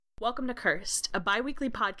Welcome to Cursed, a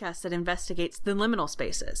bi-weekly podcast that investigates the liminal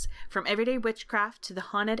spaces, from everyday witchcraft to the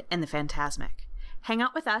haunted and the phantasmic. Hang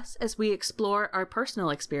out with us as we explore our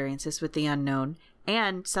personal experiences with the unknown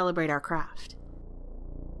and celebrate our craft.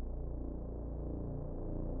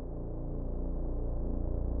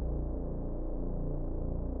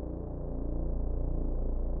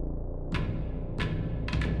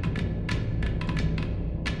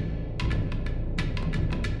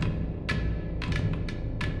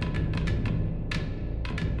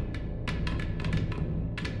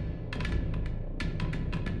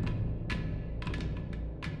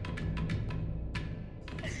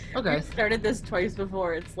 Okay. We've started this twice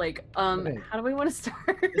before. It's like, how do we want to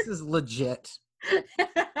start? This is legit.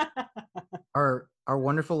 Our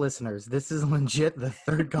wonderful listeners, this is legit the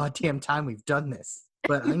third goddamn time we've done this.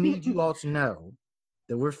 But I need you all to know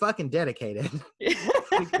that we're fucking dedicated.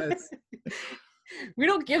 Because we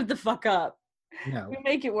don't give the fuck up. No. We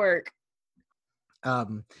make it work.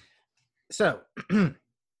 So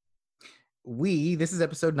this is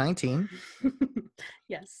episode 19.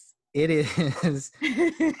 Yes. It is.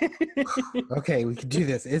 Okay, we can do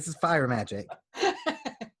this. It's fire magic.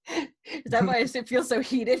 Is that why it feels so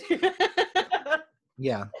heated?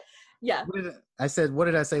 Yeah. Yeah. What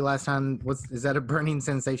did I say last time? Is that a burning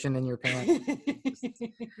sensation in your pants?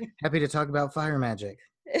 Happy to talk about fire magic.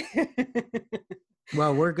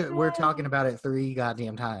 Well, we're good. We're talking about it 3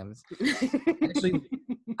 goddamn times. Actually,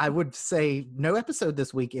 I would say no episode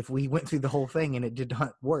this week if we went through the whole thing and it did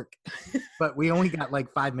not work. But we only got like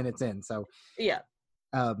 5 minutes in, so yeah.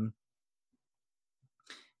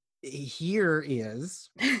 Here is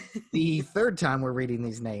the third time we're reading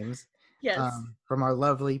these names. Yes. From our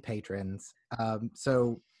lovely patrons.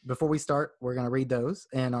 So before we start, we're going to read those.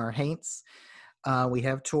 And our haints, we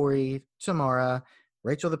have Tori, Tamara,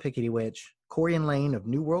 Rachel the Pickety Witch, Corey and Lane of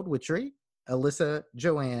New World Witchery, Alyssa,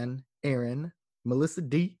 Joanne, Aaron, Melissa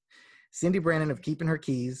D, Cindy Brandon of Keeping Her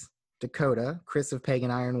Keys, Dakota, Chris of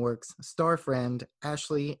Pagan Ironworks, Star Friend,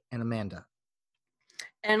 Ashley, and Amanda.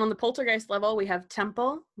 And on the poltergeist level, we have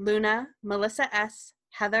Temple, Luna, Melissa S,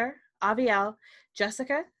 Heather, Aviel,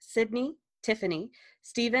 Jessica, Sydney, Tiffany,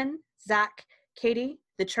 Stephen, Zach, Katie,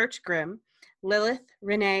 the Church Grim, Lilith,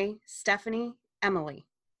 Renee, Stephanie, Emily.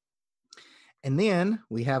 And then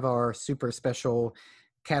we have our super special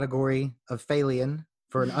category of Phalian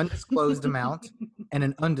for an undisclosed amount and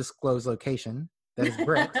an undisclosed location. That is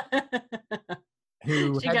Brett.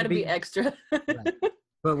 Who she got to be extra. Right.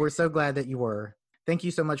 But we're so glad that you were. Thank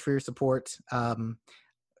you so much for your support. I'm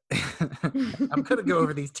going to go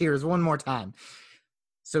over these tiers one more time.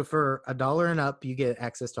 So for $1 and up, you get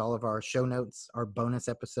access to all of our show notes, our bonus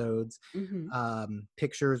episodes,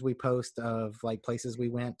 pictures we post of like places we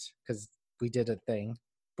went, because we did a thing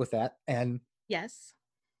with that. And yes,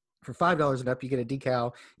 for $5 and up, you get a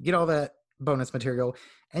decal, you get all that bonus material,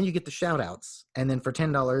 and you get the shout outs. And then for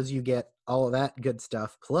 $10, you get all of that good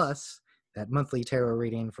stuff, plus that monthly tarot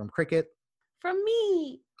reading from Cricket. From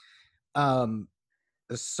me.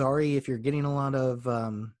 Sorry if you're getting a lot of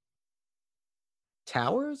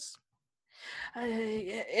towers.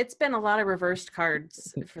 It's been a lot of reversed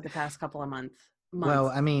cards for the past couple of months. Well,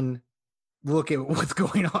 I mean, look at what's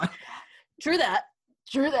going on. True that.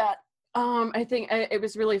 I think it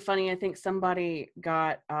was really funny. I think somebody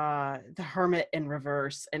got the Hermit in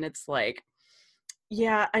reverse, and it's like,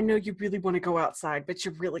 yeah, I know you really want to go outside, but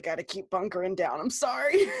you really got to keep bunkering down. I'm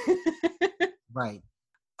sorry. Right.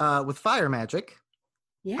 With fire magic.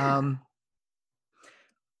 Yeah.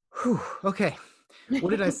 Okay. What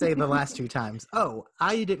did I say the last 2 times? Oh,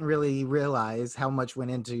 I didn't really realize how much went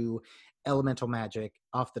into elemental magic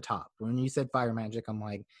off the top. When you said fire magic, I'm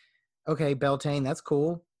like, okay, Beltane, that's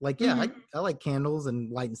cool. Like, yeah, I like candles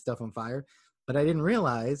and lighting stuff on fire. But I didn't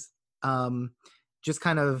realize just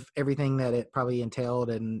kind of everything that it probably entailed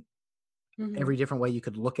and every different way you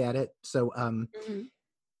could look at it. So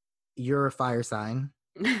you're a fire sign.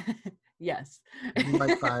 Yes. You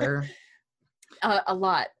like fire? A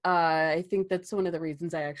lot. I think that's one of the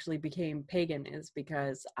reasons I actually became pagan, is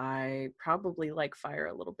because I probably like fire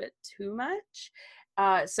a little bit too much.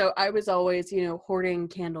 So I was always, hoarding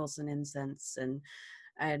candles and incense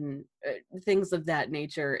and things of that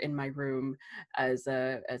nature in my room as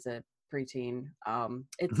a preteen.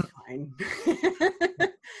 It's fine.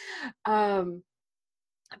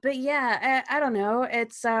 But yeah, I don't know.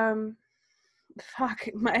 It's fuck.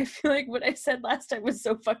 I feel like what I said last time was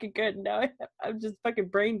so fucking good. Now I'm just fucking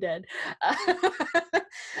brain dead.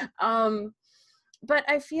 But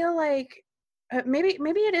I feel like maybe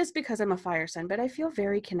it is because I'm a fire sign, but I feel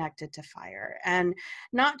very connected to fire, and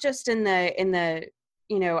not just in the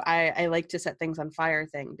I like to set things on fire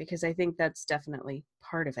thing, because I think that's definitely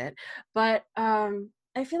part of it. But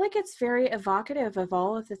I feel like it's very evocative of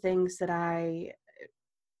all of the things that I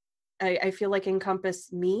feel like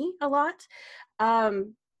encompass me a lot. I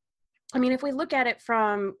mean, if we look at it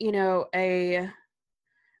from, a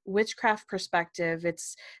witchcraft perspective,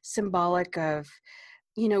 it's symbolic of,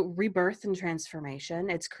 rebirth and transformation.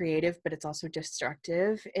 It's creative, but it's also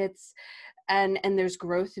destructive. And there's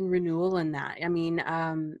growth and renewal in that. I mean,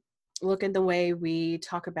 look at the way we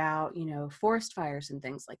talk about, forest fires and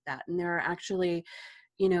things like that. And there are actually,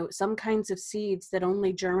 some kinds of seeds that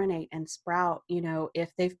only germinate and sprout, if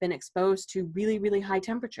they've been exposed to really, really high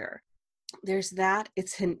temperature. There's that.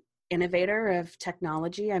 It's an innovator of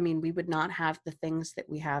technology. I mean, we would not have the things that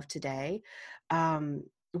we have today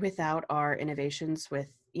without our innovations with,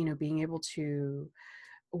 being able to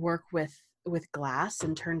work with glass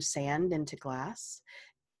and turn sand into glass.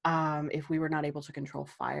 If we were not able to control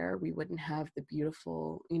fire, we wouldn't have the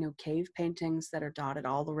beautiful, cave paintings that are dotted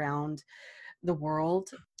all around the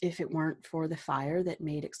world. If it weren't for the fire that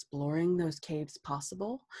made exploring those caves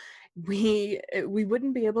possible, we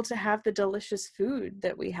wouldn't be able to have the delicious food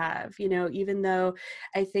that we have, even though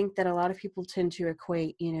I think that a lot of people tend to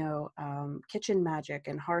equate, kitchen magic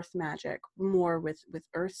and hearth magic more with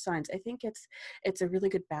earth signs. I think it's a really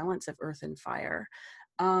good balance of earth and fire.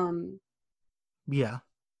 Yeah.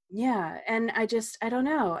 Yeah. And I don't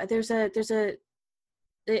know. I think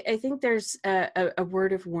there's a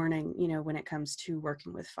word of warning, when it comes to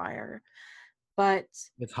working with fire. But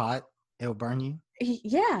It's hot. It'll burn you.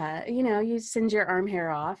 yeah, you send your arm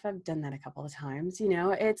hair off. I've done that a couple of times.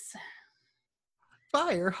 It's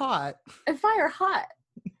Fire hot. a fire hot.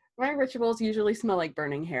 My rituals usually smell like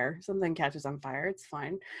burning hair. Something catches on fire. It's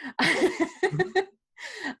fine.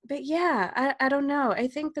 But yeah, I don't know. I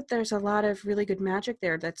think that there's a lot of really good magic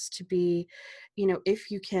there that's to be,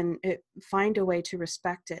 if you can find a way to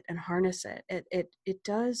respect it and harness it, it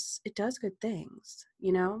does good things,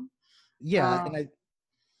 Yeah, Uh, and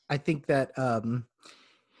I think that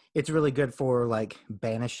it's really good for like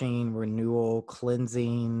banishing, renewal,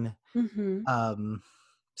 cleansing, mm-hmm,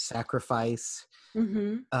 sacrifice.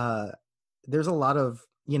 mm-hmm, There's a lot of,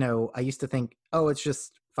 I used to think, oh, it's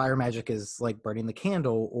just fire magic is like burning the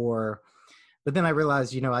candle, but then I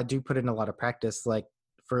realized, I do put in a lot of practice. Like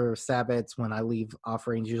for Sabbats, when I leave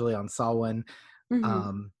offerings, usually on Samhain,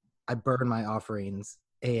 mm-hmm, I burn my offerings.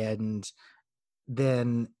 And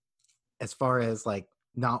then as far as like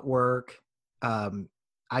not work,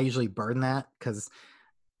 I usually burn that because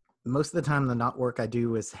most of the time the not work I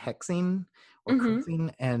do is hexing or mm-hmm,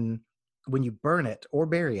 cursing. And when you burn it or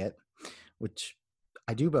bury it, which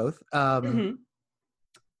I do both, mm-hmm.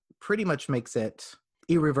 pretty much makes it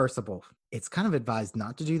irreversible. It's kind of advised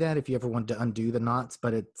not to do that if you ever want to undo the knots,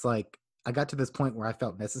 but it's like I got to this point where I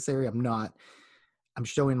felt necessary. I'm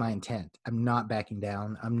showing my intent. I'm not backing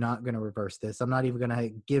down. I'm not going to reverse this. I'm not even going to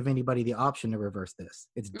give anybody the option to reverse this.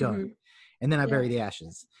 It's done. Mm-hmm. And then I Yeah. bury the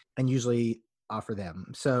ashes and usually offer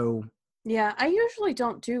them. So Yeah, I usually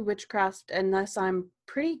don't do witchcraft unless I'm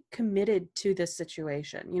pretty committed to this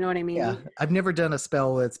situation. You know what I yeah, mean? I've never done a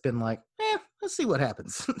spell that's been like, let's see what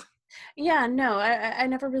happens. Yeah, no, I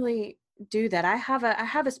never really do that. I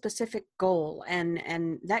have a specific goal,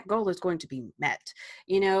 and that goal is going to be met,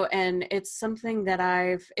 and it's something that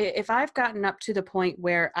if I've gotten up to the point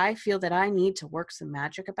where I feel that I need to work some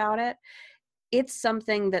magic about it, it's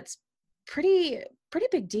something that's pretty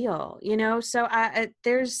big deal, so I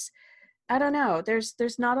don't know,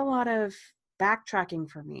 there's not a lot of backtracking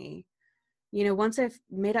for me. Once I've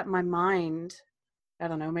made up my mind, I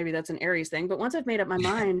don't know, maybe that's an Aries thing, but once I've made up my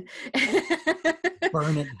mind,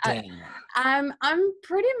 Burn it I, down. I'm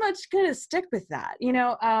pretty much gonna stick with that,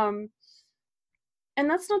 and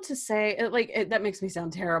that's not to say that makes me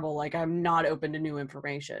sound terrible, like I'm not open to new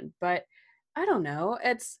information, but I don't know.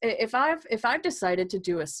 It's if I've decided to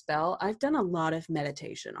do a spell, I've done a lot of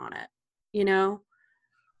meditation on it, you know,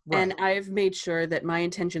 and Right. I've made sure that my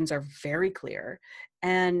intentions are very clear,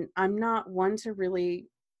 and I'm not one to really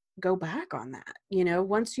go back on that.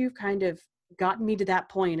 Once you've kind of gotten me to that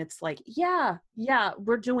point, it's like, yeah,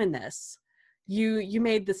 we're doing this. You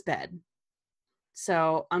made this bed,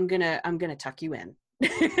 so I'm gonna tuck you in.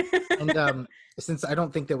 And since I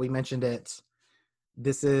don't think that we mentioned it,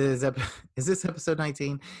 this is is this episode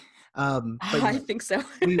 19? But I yeah, think so.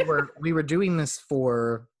 we were doing this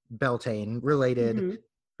for Beltane related Hmm.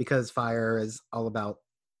 because fire is all about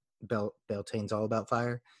Beltane's all about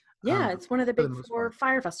fire. Yeah, it's one of the For the big most four part.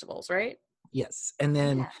 fire festivals, right? Yes. And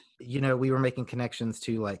then, Yeah. we were making connections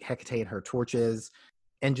to like Hecate and her torches.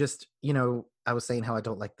 And just, I was saying how I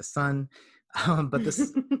don't like the sun. But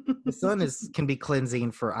the sun can be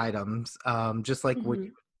cleansing for items, just like what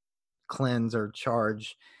you cleanse or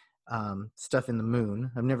charge stuff in the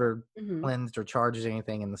moon. I've never cleansed or charged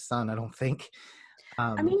anything in the sun, I don't think.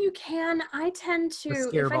 I mean, you can. I tend The to,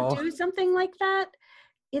 scare if I ball. do something like that,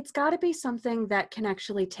 it's got to be something that can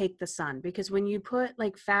actually take the sun, because when you put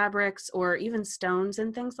like fabrics or even stones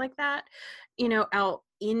and things like that, you know, out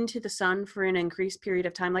into the sun for an increased period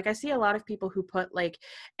of time, like I see a lot of people who put like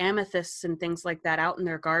amethysts and things like that out in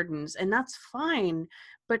their gardens, and that's fine,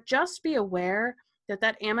 but just be aware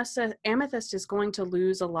that amethyst is going to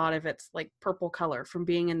lose a lot of its like purple color from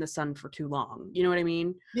being in the sun for too long. You know what I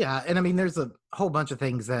mean? Yeah, and I mean there's a whole bunch of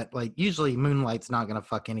things that, like, usually moonlight's not gonna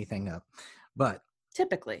fuck anything up, but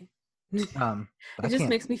Typically. but It I just can't.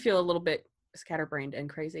 makes me feel a little bit scatterbrained and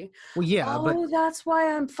crazy. Well, yeah, but Oh, that's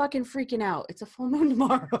why I'm fucking freaking out. It's a full moon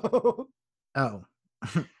tomorrow. oh,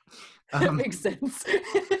 That makes sense.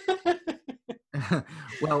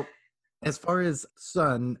 well, as far as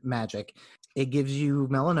sun magic, it gives you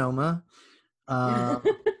melanoma.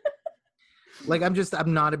 Like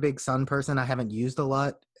I'm not a big sun person. I haven't used a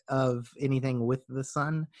lot of anything with the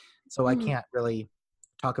sun, so I can't really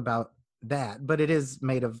talk about that. But it is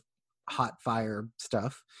made of hot fire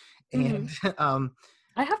stuff, and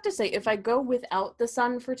I have to say, if I go without the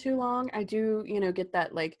sun for too long, I do, you know, get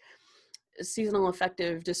that like seasonal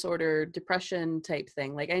affective disorder, depression type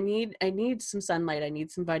thing. Like I need some sunlight. I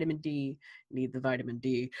need some vitamin D. Need the vitamin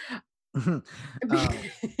D.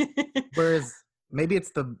 whereas maybe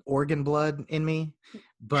it's the organ blood in me,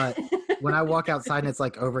 but when I walk outside and it's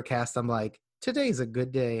like overcast, I'm like, today's a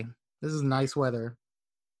good day. This is nice weather.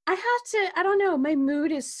 I don't know, my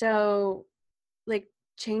mood is so like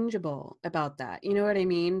changeable about that. You know what I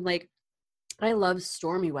mean? Like I love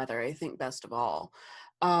stormy weather, I think, best of all.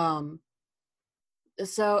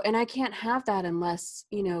 So, and I can't have that unless,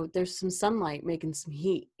 you know, there's some sunlight making some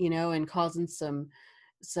heat, you know, and causing some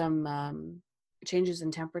changes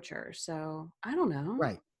in temperature. So I don't know.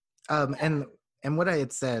 Right. And what I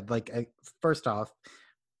had said, like, first off,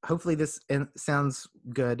 hopefully this sounds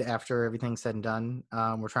good after everything's said and done.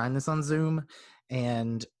 We're trying this on Zoom,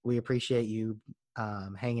 and we appreciate you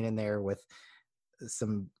hanging in there with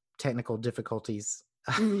some technical difficulties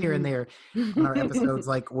here and there on our episodes,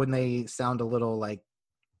 like when they sound a little like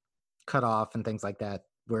cut off and things like that.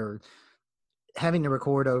 We're having to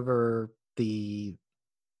record over the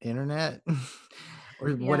internet or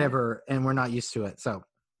whatever, and we're not used to it. So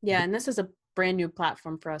yeah, and this is a brand new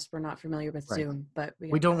platform for us. We're not familiar with Zoom, but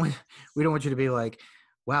we don't want you to be like,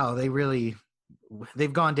 wow,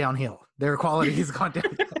 they've gone downhill. Their quality has gone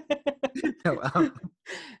downhill. No,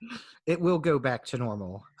 it will go back to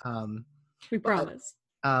normal. We promise.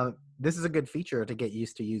 This is a good feature to get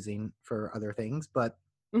used to using for other things. But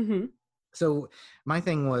so my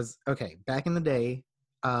thing was, okay, back in the day,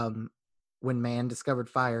 when man discovered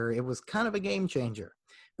fire, it was kind of a game changer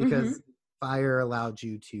because fire allowed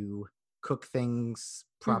you to cook things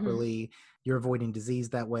properly. You're avoiding disease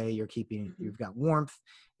that way. You've got warmth.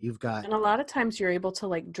 And a lot of times you're able to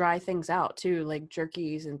like dry things out too, like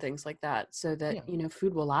jerkies and things like that, so that, you know,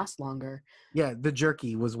 food will last longer. Yeah. The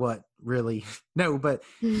jerky was what really, no, but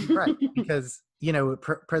right. Because, you know,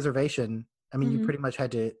 preservation, I mean, you pretty much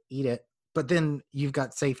had to eat it, but then you've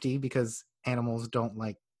got safety because animals don't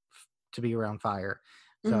like to be around fire.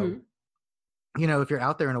 So, you know, if you're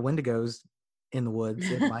out there in a Wendigos in the woods,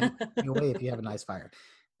 it might be away if you have a nice fire.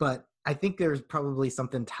 But I think there's probably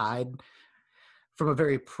something tied from a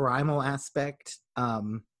very primal aspect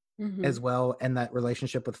as well, and that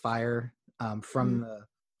relationship with fire from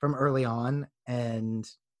early on. And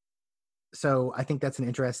so I think that's an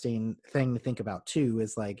interesting thing to think about too,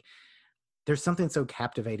 is like there's something so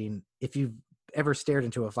captivating if you've ever stared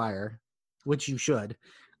into a fire, which you should.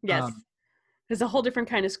 Yes. There's a whole different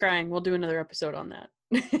kind of scrying. We'll do another episode on that.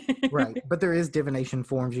 Right. But there is divination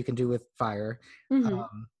forms you can do with fire.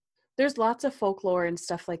 There's lots of folklore and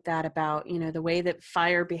stuff like that about, you know, the way that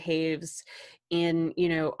fire behaves in, you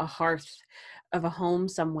know, a hearth of a home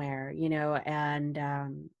somewhere, you know, and,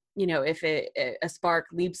 you know, if a spark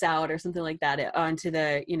leaps out or something like that onto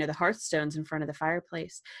the, you know, the hearthstones in front of the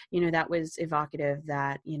fireplace, you know, that was evocative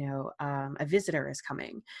that, you know, a visitor is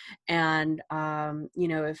coming. And, you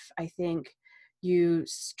know, if I think you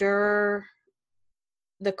stir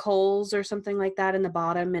the coals or something like that in the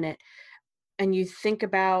bottom and you think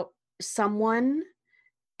about someone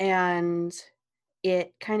and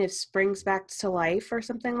it kind of springs back to life or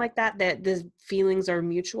something like that the feelings are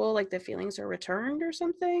mutual, like the feelings are returned or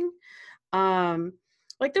something.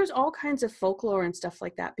 Like there's all kinds of folklore and stuff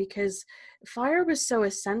like that because fire was so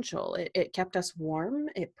essential. It kept us warm,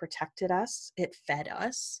 it protected us, it fed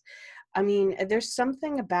us. I mean, there's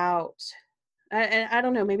something about, I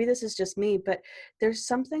don't know, maybe this is just me, but there's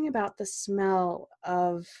something about the smell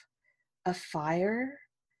of a fire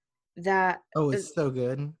that Oh, uh, it's so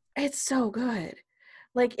good. it's so good.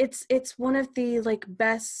 Like it's one of the like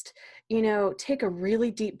best, take a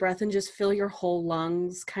really deep breath and just fill your whole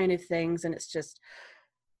lungs kind of things, and it's just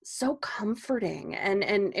so comforting. And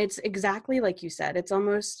it's exactly like you said, it's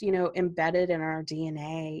almost, embedded in our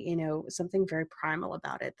DNA, something very primal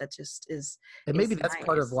about it that just And maybe is that's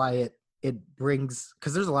part of nice. why it brings,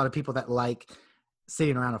 because there's a lot of people that like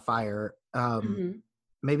sitting around a fire. Hmm.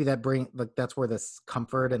 Maybe that bring like that's where this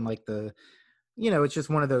comfort and like it's just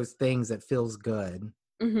one of those things that feels good.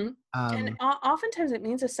 Hmm. And Um, oftentimes it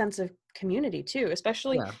means a sense of community too,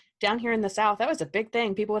 especially yeah, down here in the South. That was a big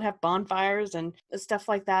thing. People would have bonfires and stuff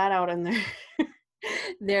like that out in their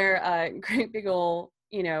their great big old,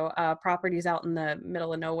 properties out in the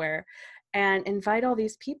middle of nowhere, and invite all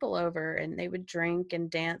these people over, and they would drink and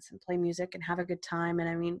dance and play music and have a good time. And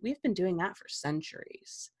I mean, we've been doing that for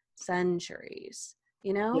centuries, centuries,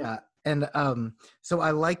 you know? yeah, and so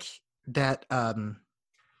I like that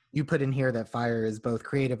you put in here that fire is both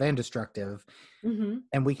creative and destructive, Mm-hmm.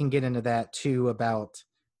 and we can get into that too about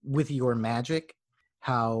with your magic,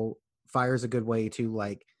 how fire is a good way to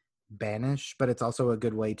like banish, but it's also a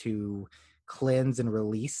good way to cleanse and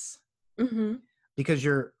release, Mm-hmm. because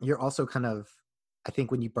you're also kind of, I think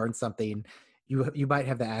when you burn something, you might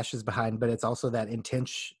have the ashes behind, but it's also that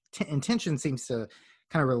intention seems to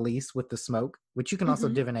kind of release with the smoke, which you can also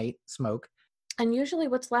Mm-hmm. divinate smoke. And usually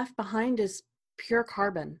what's left behind is pure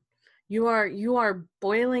carbon. You are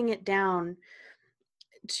boiling it down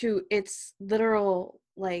to its literal,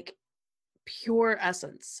 like, pure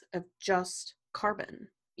essence of just carbon,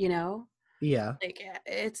 you know? Yeah. Like,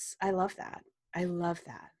 I love that. I love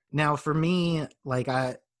that. Now for me, like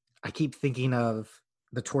I keep thinking of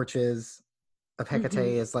the torches of Mhm.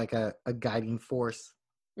 Hecate as like a guiding force,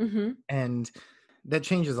 Mhm. and that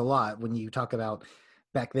changes a lot when you talk about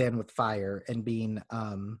back then with fire and being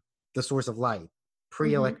the source of light Mhm.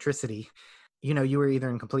 pre-electricity. You were either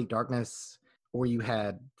in complete darkness or you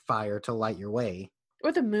had fire to light your way.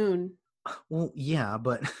 Or the moon. Well, yeah,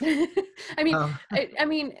 but I mean, um,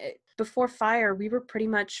 before fire, we were pretty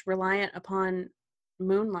much reliant upon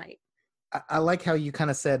moonlight. I like how you kind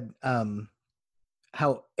of said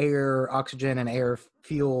how air, oxygen, and air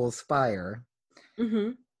fuels fire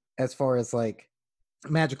Mhm. as far as like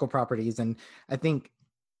magical properties. And I think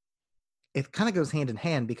it kind of goes hand in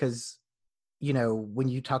hand because, when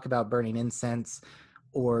you talk about burning incense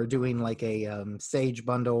or doing like a sage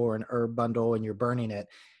bundle or an herb bundle and you're burning it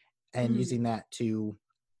and Mhm. using that to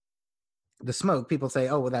the smoke, people say,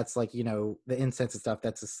 oh, well, that's like, the incense and stuff,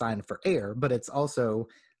 that's a sign for air. But it's also,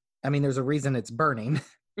 I mean, there's a reason it's burning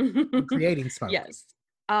and creating smoke. Yes.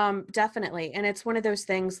 Definitely. And it's one of those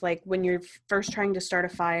things, like when you're first trying to start a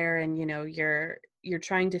fire, and you're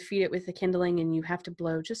trying to feed it with the kindling, and you have to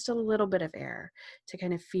blow just a little bit of air to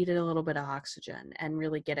kind of feed it a little bit of oxygen and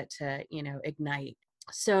really get it to, ignite.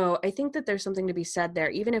 So I think that there's something to be said there.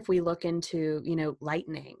 Even if we look into,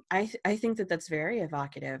 lightning, I think that that's very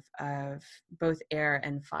evocative of both air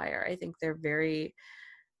and fire. I think they're very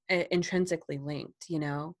intrinsically linked,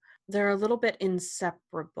 they're a little bit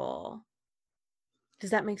inseparable. Does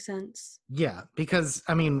that make sense? Yeah, because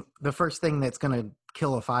I mean, the first thing that's going to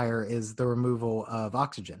kill a fire is the removal of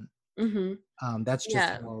oxygen. Mm-hmm. That's just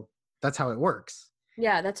Yeah. how it works.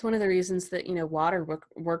 Yeah, that's one of the reasons that, water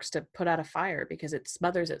works to put out a fire, because it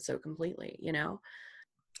smothers it so completely.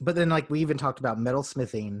 But then, like we even talked about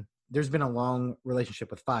metalsmithing, there's been a long relationship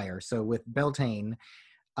with fire. So with Beltane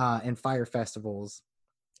and fire festivals,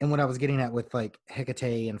 and what I was getting at with like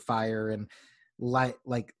Hecate and fire and light,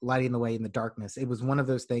 like lighting the way in the darkness, it was one of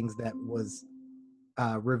those things that was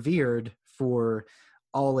revered for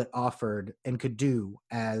all it offered and could do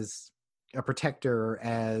as a protector,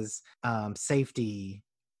 as safety,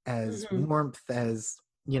 as Hmm. warmth, as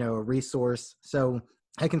a resource. So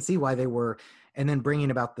I can see why they were, and then bringing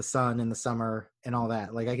about the sun in the summer and all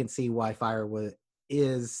that. Like I can see why fire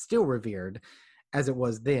is still revered as it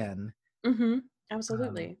was then. Hmm. Um,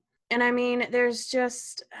 Absolutely. And I mean, there's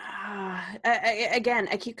just, again,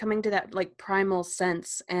 I keep coming to that, like, primal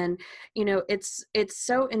sense. And, it's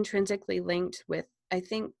so intrinsically linked with, I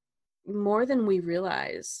think, more than we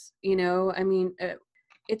realize. I mean,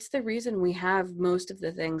 it's the reason we have most of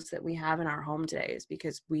the things that we have in our home today, is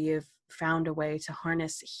because we have found a way to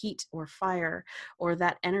harness heat or fire or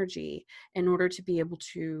that energy in order to be able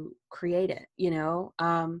to create it.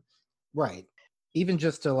 right. Even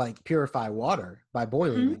just to like purify water by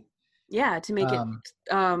boiling Mhm. it. Yeah, to make it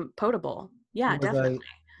Um, potable. Yeah, the definitely.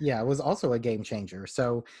 Yeah, it was also a game changer.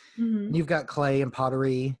 So Mhm. you've got clay and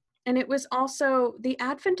pottery. And it was also the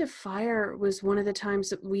advent of fire was one of the times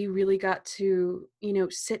that we really got to,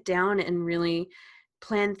 sit down and really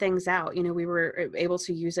plan things out. We were able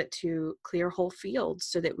to use it to clear whole fields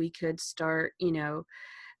so that we could start,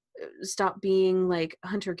 stop being like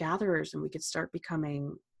hunter gatherers, and we could start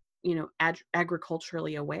becoming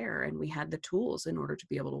agriculturally aware, and we had the tools in order to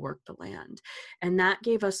be able to work the land. And that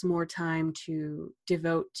gave us more time to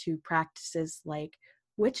devote to practices like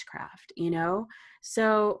witchcraft,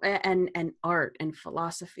 so and art and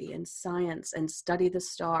philosophy and science and study the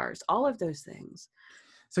stars, all of those things.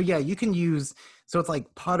 So yeah, you can use, so it's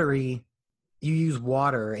like pottery, you use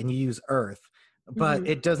water and you use earth, but Hmm.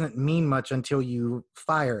 it doesn't mean much until you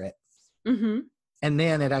fire it. Hmm. And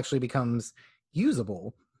then it actually becomes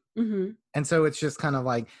usable. Hmm. And so it's just kind of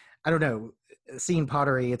like, I don't know, seeing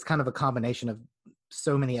pottery, it's kind of a combination of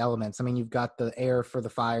so many elements. I mean, you've got the air for the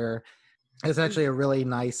fire. It's actually a really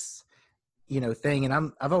nice, thing.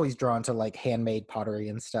 And I've always drawn to like handmade pottery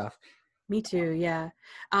and stuff. Me too, yeah.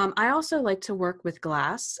 I also like to work with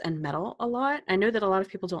glass and metal a lot. I know that a lot of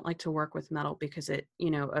people don't like to work with metal because it,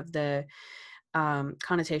 of the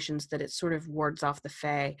connotations that it sort of wards off the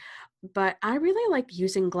fae. But I really like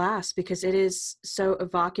using glass because it is so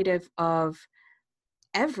evocative of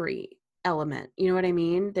every element. You know what I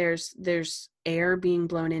mean? There's air being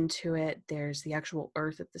blown into it. There's the actual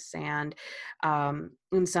earth of the sand.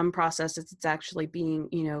 In some processes, it's actually being,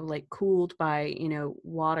 like cooled by,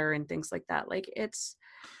 water and things like that. Like it's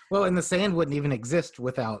Well, and the sand wouldn't even exist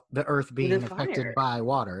without the earth the being affected fire. by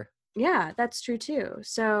water. Yeah, that's true too.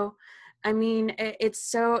 So, I mean,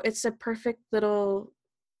 it's a perfect little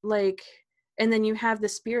like, and then you have the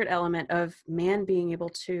spirit element of man being able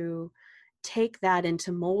to take that and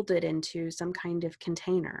to mold it into some kind of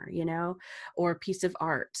container, or piece of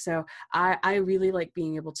art. So I really like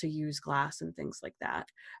being able to use glass and things like that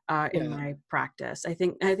in Yeah. my practice. I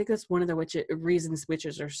think that's one of the reasons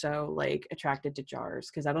witches are so like attracted to jars,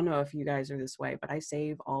 because I don't know if you guys are this way, but I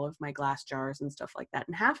save all of my glass jars and stuff like that,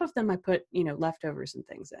 and half of them I put leftovers and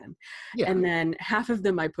things in, Yeah. and then half of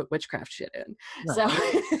them I put witchcraft shit in. So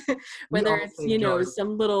Right. We whether all it's save jars.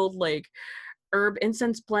 some little like herb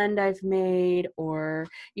incense blend I've made, or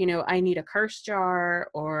I need a curse jar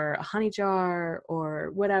or a honey jar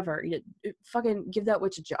or whatever, fucking give that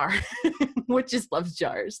witch a jar. Witches loves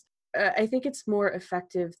jars. I think it's more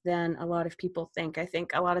effective than a lot of people think. I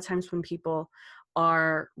think a lot of times when people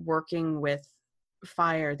are working with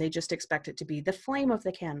fire, they just expect it to be the flame of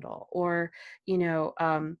the candle, or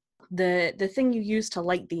the thing you use to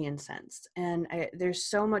light the incense. And there's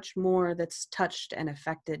so much more that's touched and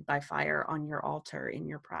affected by fire on your altar, in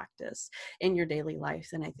your practice, in your daily life,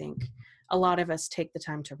 than I think a lot of us take the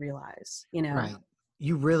time to realize. Right.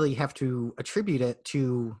 You really have to attribute it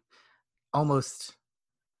to almost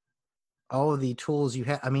all of the tools you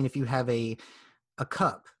have. I mean, if you have a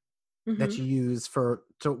cup that Hmm. you use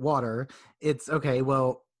to water, it's okay,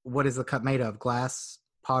 well, what is the cup made of? Glass,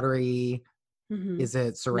 pottery, Hmm. is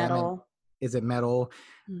it ceramic? Metal. Is it metal?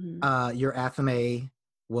 Hmm. Your athame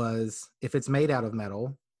was, if it's made out of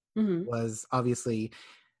metal, Hmm. was obviously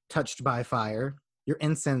touched by fire. Your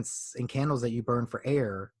incense and candles that you burn for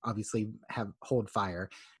air obviously hold fire.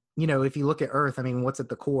 If you look at Earth, I mean, what's at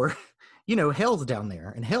the core? Hell's down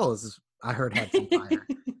there, and hell is, I heard, had some fire.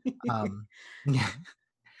 Um,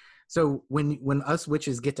 so when us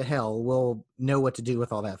witches get to hell, we'll know what to do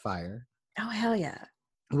with all that fire. Oh, hell yeah.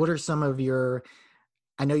 What are some of your?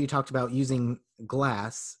 I know you talked about using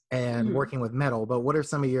glass and Hmm. working with metal, but what are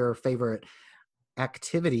some of your favorite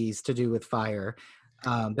activities to do with fire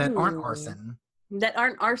that aren't Ooh, arson? that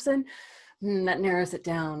aren't arson. That narrows it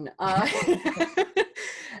down.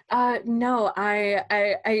 No,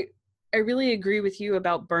 I really agree with you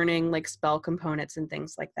about burning like spell components and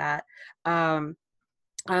things like that. Um,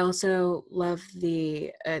 I also love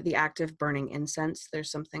the act of burning incense.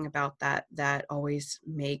 There's something about that that always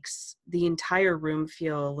makes the entire room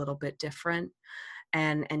feel a little bit different,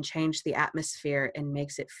 and change the atmosphere and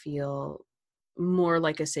makes it feel more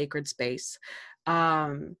like a sacred space.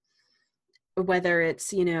 Um, Whether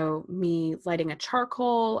it's me lighting a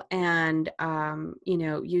charcoal and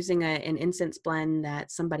using an incense blend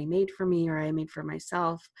that somebody made for me or I made for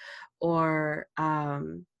myself, or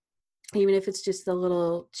even if it's just the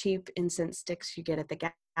little cheap incense sticks you get at the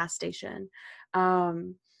gas station.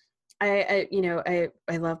 um I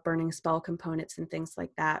love burning spell components and things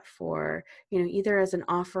like that for either as an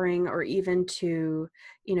offering or even to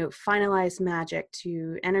finalize magic,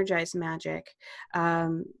 to energize magic.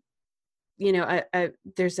 um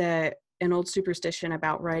there's an old superstition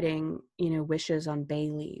about writing, wishes on bay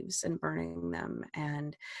leaves and burning them,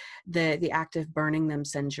 and the act of burning them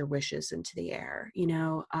sends your wishes into the air.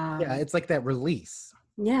 Yeah, it's like that release.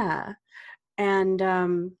 Yeah, and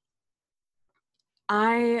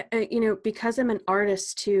I, because I'm an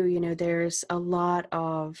artist too, there's a lot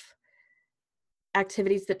of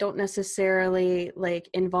activities that don't necessarily like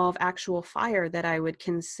involve actual fire that I would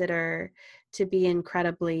consider to be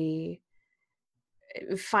incredibly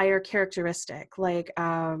fire characteristic. Like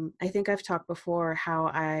I think I've talked before how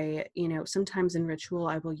I, sometimes in ritual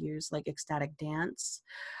I will use like ecstatic dance.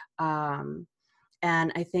 um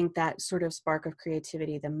and I think that sort of spark of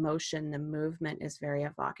creativity, the motion, the movement, is very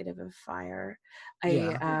evocative of fire. I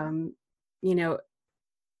Yeah. you know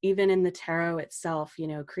Even in the tarot itself,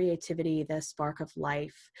 creativity, the spark of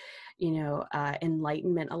life,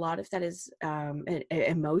 enlightenment, a lot of that is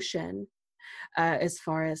emotion, as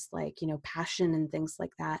far as like, passion and things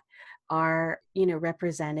like that are,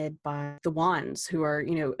 represented by the wands, who are,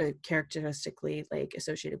 characteristically like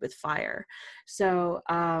associated with fire. So,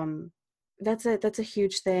 that's a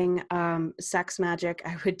huge thing. Sex magic,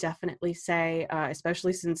 I would definitely say,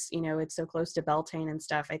 especially since, it's so close to Beltane and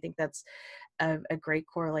stuff. I think that's a great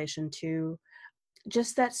correlation to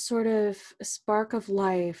just that sort of spark of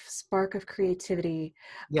life, spark of creativity.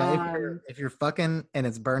 Yeah, Um, if you're fucking and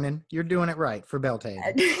it's burning, you're doing it right for Beltane.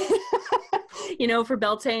 For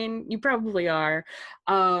Beltane, you probably are.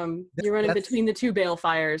 You're running That's between the two bale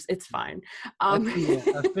fires. It's fine. that's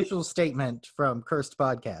the official statement from Cursed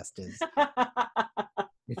Podcast is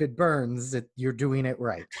if it burns, you're doing it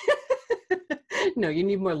right. No, you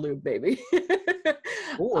need more lube, baby.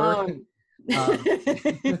 Or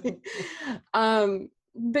um,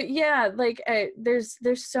 But yeah, like there's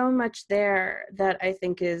so much there that I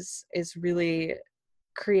think is really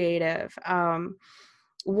creative.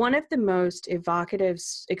 One of the most evocative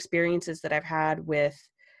experiences that I've had with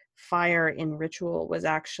fire in ritual was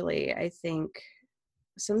actually, I think,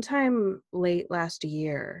 sometime late last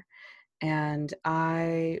year. And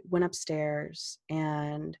I went upstairs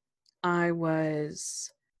and I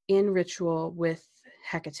was in ritual with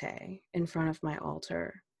Hecate in front of my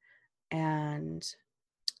altar. And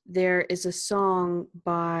there is a song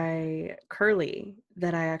by Curly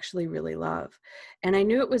that I actually really love. And I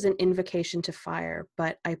knew it was an invocation to fire,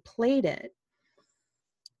 but I played it,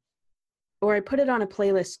 or I put it on a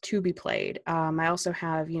playlist to be played. I also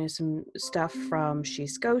have, some stuff from She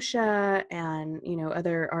Scotia and,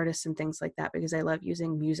 other artists and things like that, because I love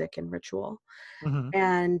using music in ritual. mhm.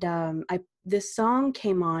 And this song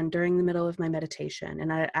came on during the middle of my meditation,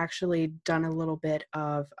 and I had actually done a little bit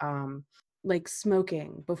of like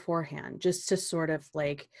smoking beforehand, just to sort of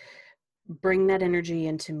like bring that energy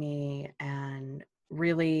into me and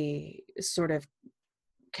really sort of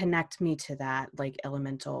connect me to that like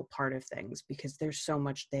elemental part of things, because there's so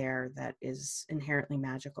much there that is inherently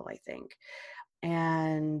magical, I think.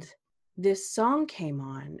 And this song came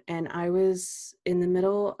on and I was in the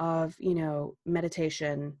middle of,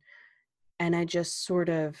 meditation, and I just sort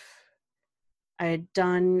of, I had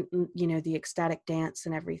done, the ecstatic dance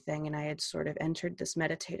and everything, and I had sort of entered this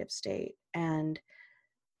meditative state. And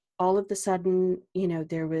all of a sudden,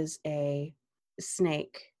 there was a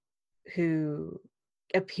snake who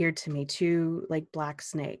appeared to me, two like black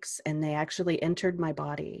snakes, and they actually entered my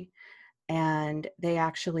body, and they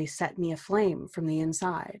actually set me aflame from the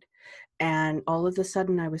inside. And all of a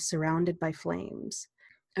sudden I was surrounded by flames.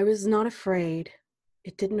 I was not afraid.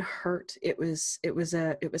 It didn't hurt. It was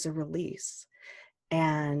a release.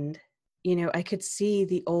 And I could see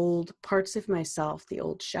the old parts of myself, the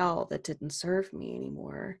old shell that didn't serve me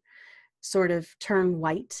anymore, sort of turn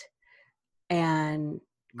white and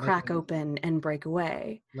Like crack open and break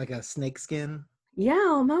away. like a snake skin. Yeah,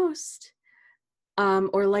 almost.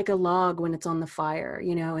 Or like a log when it's on the fire,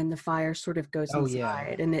 and the fire sort of goes Oh yeah.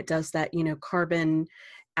 inside and it does that, carbon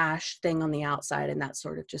ash thing on the outside, and that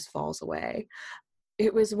sort of just falls away.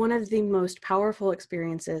 It was one of the most powerful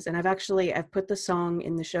experiences. And I've put the song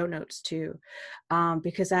in the show notes too,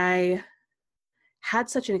 because I had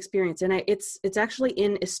such an experience, and it's actually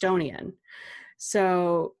in Estonian.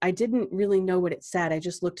 So I didn't really know what it said. I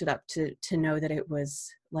just looked it up to know that it was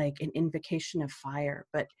like an invocation of fire.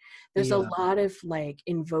 But there's a The lot of like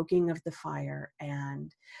invoking of the fire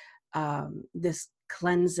and this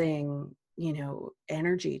cleansing,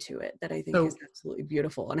 energy to it that I think is so absolutely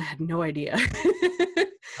beautiful. And I had no idea.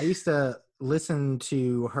 I used to listen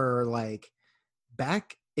to her like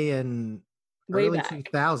back in Way early back.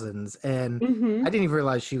 2000s, and Hmm. I didn't even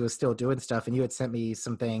realize she was still doing stuff, and you had sent me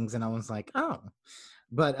some things and I was like, oh.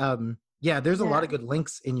 But yeah, there's a lot Yeah. of good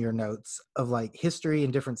links in your notes of like history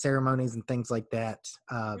and different ceremonies and things like that.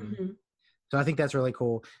 Hmm. So I think that's really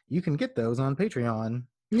cool. You can get those on Patreon.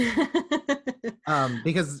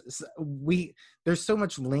 Because there's so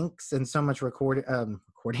much links and so much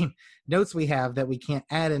recording notes we have that we can't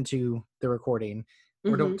add into the recording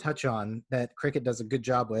or don't touch on, that Cricket does a good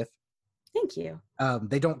job with. Thank you.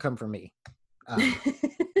 They don't come from me.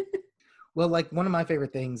 Well, like one of my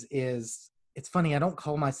favorite things is, it's funny, I don't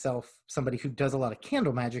call myself somebody who does a lot of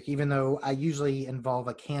candle magic, even though I usually involve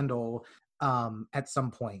a candle at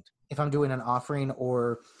some point. If I'm doing an offering,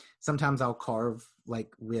 or sometimes I'll carve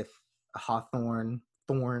like with a hawthorn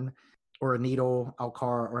thorn or a needle,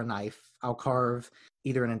 or a knife. I'll carve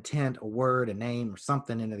either an intent, a word, a name, or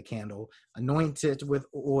something into the candle, anoint it with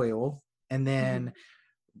oil, and then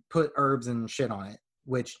put herbs and shit on it,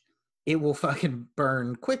 which it will fucking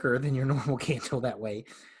burn quicker than your normal candle that way.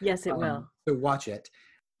 Yes, it will. So watch it.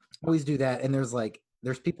 Always do that. And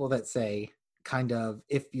there's people that say, kind of,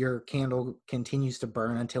 if your candle continues to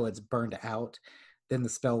burn until it's burned out, then the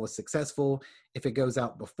spell was successful. If it goes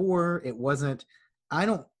out before, it wasn't. I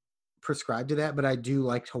don't prescribe to that, but I do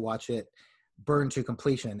like to watch it burn to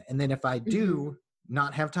completion. And then if I do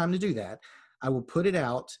not have time to do that, I will put it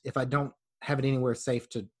out if I don't have it anywhere safe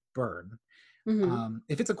to burn.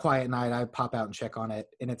 If it's a quiet night, I pop out and check on it,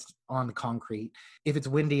 and it's on the concrete. If it's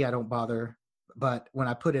windy, I don't bother. But when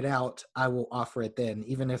I put it out, I will offer it then,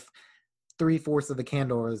 even if 3/4 of the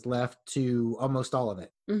candle is left to almost all of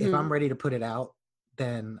it. If I'm ready to put it out,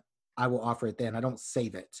 then I will offer it then. I don't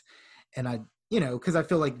save it. And I, because I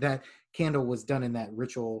feel like that candle was done in that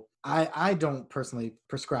ritual. I don't personally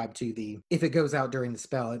prescribe to if it goes out during the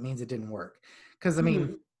spell, it means it didn't work. Because, I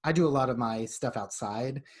mean, I do a lot of my stuff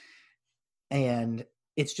outside, and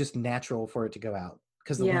it's just natural for it to go out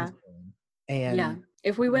because the wind's blowing. And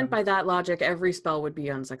if we went by that logic, every spell would be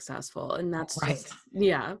unsuccessful, and that's right.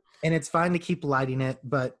 And it's fine to keep lighting it,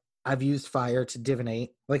 but I've used fire to divinate.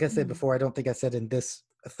 Like I said before, I don't think I said in this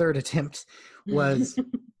third attempt, was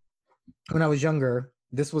when I was younger.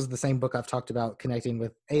 This was the same book I've talked about connecting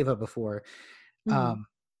with Ava before. And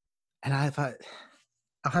I thought,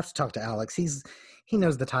 I'll have to talk to Alex. He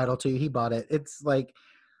knows the title too. He bought it. It's like,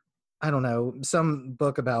 I don't know, some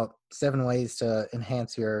book about 7 ways to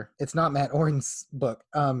enhance it's not Matt Oren's book.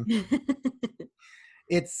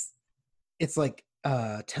 It's like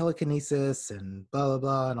telekinesis and blah, blah,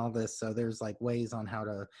 blah, and all this. So there's like ways on how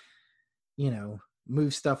to,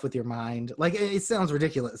 move stuff with your mind. Like, it sounds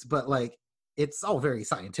ridiculous, but like, it's all very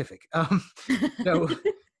scientific.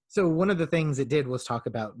 So one of the things it did was talk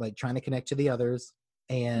about like trying to connect to the others,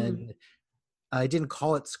 and I didn't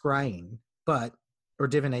call it scrying, or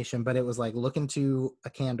divination, but it was like look into a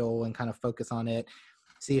candle and kind of focus on it,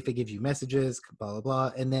 see if it gives you messages, blah, blah,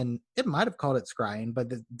 blah. And then it might have called it scrying,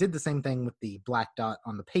 but did the same thing with the black dot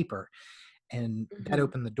on the paper. And that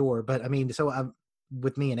opened the door. But I mean, so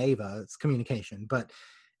with me and Ava, it's communication. But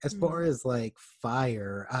as far as like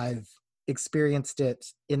fire, I've experienced it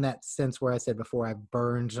in that sense where I said before, I've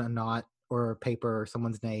burned a knot or a paper or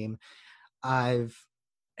someone's name. I've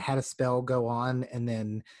had a spell go on, and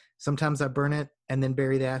then sometimes I burn it and then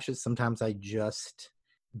bury the ashes. Sometimes I just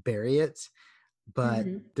bury it. But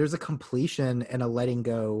there's a completion and a letting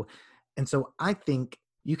go. And so I think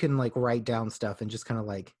you can like write down stuff and just kind of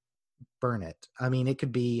like burn it. I mean, it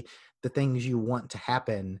could be the things you want to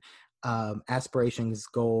happen, aspirations,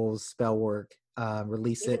 goals, spell work,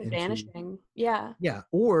 release even it into vanishing.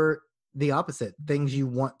 Or the opposite, things you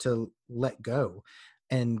want to let go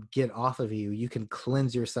and get off of you. You can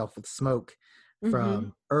cleanse yourself with smoke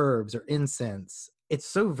from herbs or incense. It's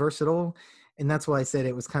so versatile. And that's why I said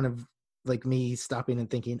it was kind of like me stopping and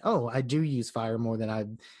thinking, oh, I do use fire more than I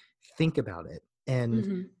think about it.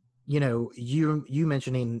 And you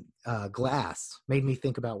mentioning glass made me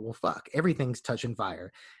think about, well, fuck, everything's touching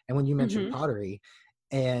fire. And when you mentioned pottery,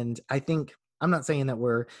 and I think, I'm not saying that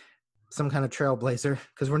we're some kind of trailblazer,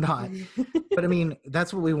 because we're not, but I mean,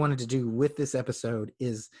 that's what we wanted to do with this episode,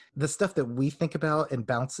 is the stuff that we think about and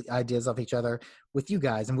bounce ideas off each other with you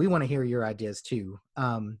guys. And we want to hear your ideas too.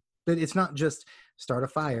 But it's not just start a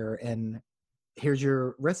fire and here's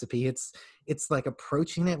your recipe. It's like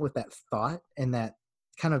approaching it with that thought and that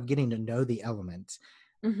kind of getting to know the element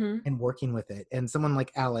and working with it. And someone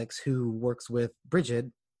like Alex, who works with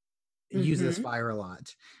Bridget, uses fire a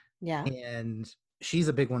lot. Yeah. And she's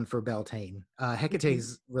a big one for Beltane.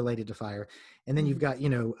 Hecate's related to fire. And then you've got,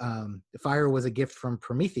 fire was a gift from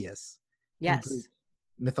Prometheus. Yes. In Greek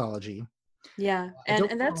mythology. Yeah.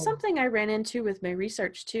 And that's something I ran into with my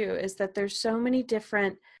research too, is that there's so many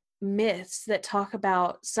different myths that talk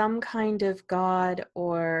about some kind of god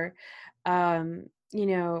or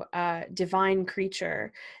divine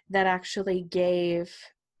creature that actually gave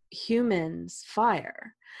humans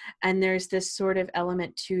fire, and there's this sort of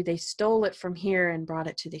element to they stole it from here and brought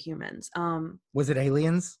it to the humans. Was it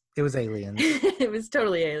aliens? It was aliens. It was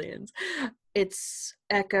totally aliens. It's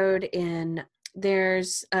echoed in,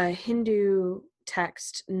 there's a Hindu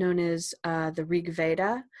text known as the Rig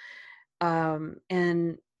Veda,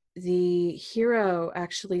 and the hero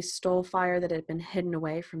actually stole fire that had been hidden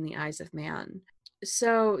away from the eyes of man.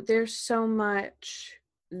 So there's so much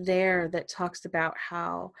there that talks about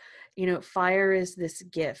how, fire is this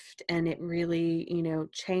gift, and it really,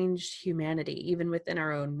 changed humanity, even within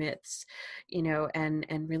our own myths,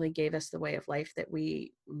 and really gave us the way of life that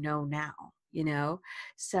we know now,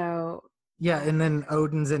 so. Yeah, and then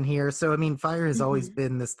Odin's in here. So I mean, fire has always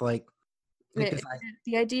been this like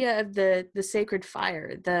the idea of the sacred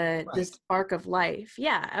fire, the spark of life.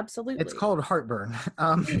 Yeah, absolutely. It's called heartburn.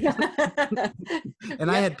 And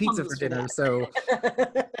I had pizza for dinner, so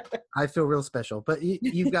I feel real special. But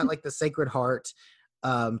you've got like the Sacred Heart.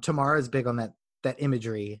 Tamara is big on that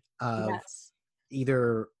imagery of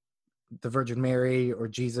either the Virgin Mary or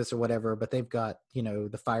Jesus or whatever, but they've got,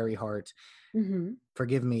 the fiery heart. Mm-hmm.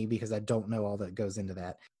 Forgive me because I don't know all that goes into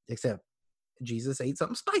that, except Jesus ate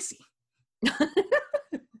something spicy.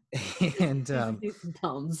 And some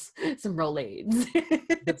Tums, some Rolaids.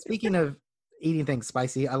 But speaking of eating things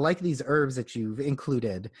spicy, I like these herbs that you've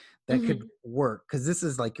included that could work, because this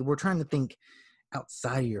is like, we're trying to think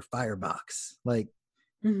outside of your firebox. Like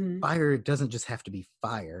fire doesn't just have to be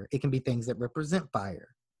fire. It can be things that represent fire.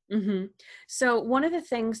 So one of the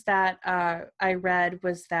things that I read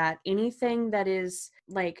was that anything that is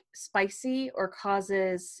like spicy or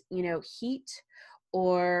causes, heat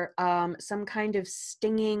or some kind of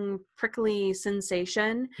stinging, prickly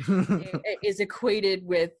sensation is equated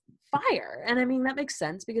with fire. And I mean, that makes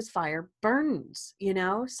sense because fire burns,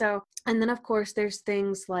 So, and then of course there's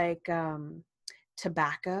things like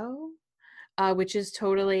tobacco, which is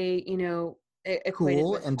totally,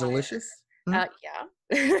 cool and fire. Delicious. Yeah.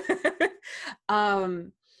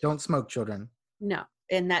 Don't smoke, children. No.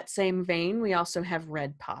 In that same vein, we also have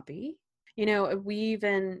red poppy. We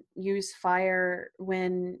even use fire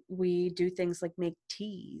when we do things like make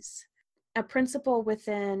teas. A principle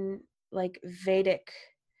within like Vedic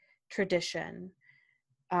tradition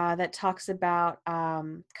that talks about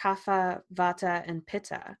kapha, vata, and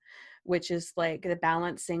pitta, which is like the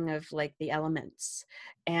balancing of like the elements.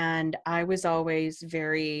 And I was always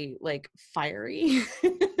very like fiery,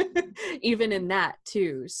 even in that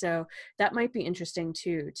too. So that might be interesting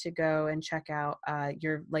too, to go and check out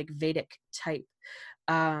your like Vedic type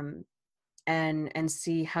and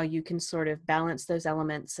see how you can sort of balance those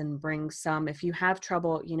elements and bring some, if you have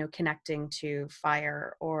trouble, connecting to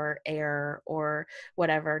fire or air or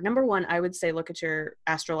whatever. Number one, I would say look at your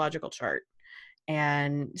astrological chart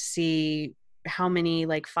and see how many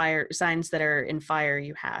like fire signs that are in fire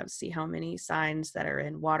you have, see how many signs that are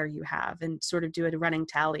in water you have, and sort of do a running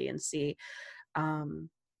tally and see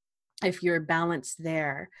if you're balanced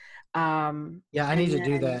there. I need to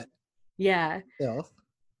do that. Yeah.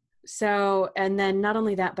 So, and then not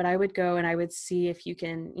only that, but I would go and I would see if you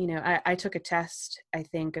can, I took a test, I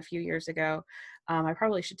think a few years ago. I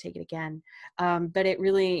probably should take it again. But it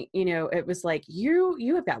really, it was like,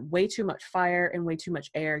 you have got way too much fire and way too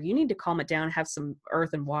much air. You need to calm it down, have some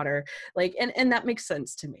earth and water. Like, and that makes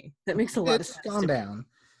sense to me. That makes a lot of sense. Calm down.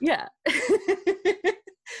 Yeah.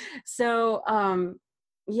 So,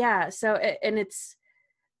 so, and it's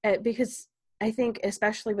because I think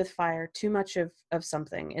especially with fire, too much of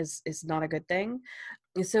something is not a good thing.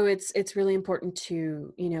 So it's really important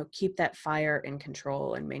to, keep that fire in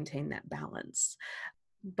control and maintain that balance.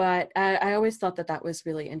 But I always thought that was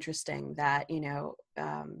really interesting that,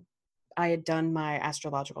 I had done my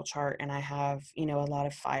astrological chart and I have, a lot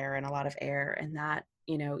of fire and a lot of air, and that,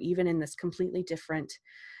 even in this completely different,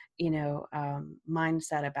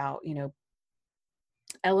 mindset about,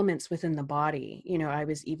 elements within the body, I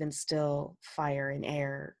was even still fire and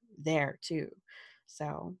air there too.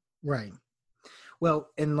 So. Right. Well,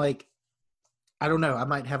 and like, I don't know, I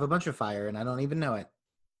might have a bunch of fire and I don't even know it.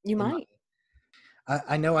 You might.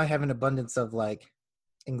 I know I have an abundance of like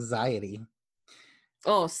anxiety.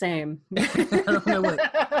 Oh, same. I don't know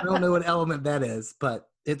what element that is, but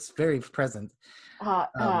it's very present.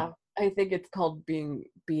 I think it's called being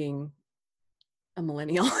a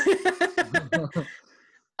millennial.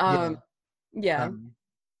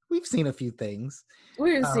 We've seen a few things.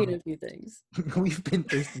 We've seen a few things. We've been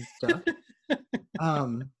through some stuff.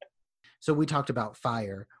 So we talked about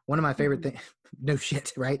fire. One of my favorite things. No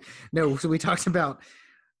shit, right? No. So we talked about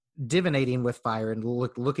divinating with fire and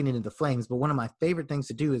looking into the flames. But one of my favorite things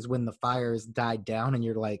to do is when the fires died down and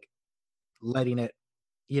you're like letting it,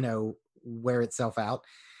 wear itself out,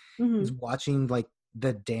 is watching like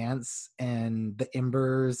the dance and the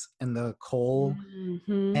embers and the coal.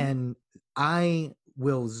 And I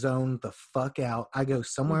will zone the fuck out. I go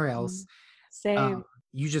somewhere else. Same.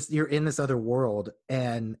 You're in this other world,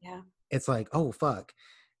 and it's like, oh fuck.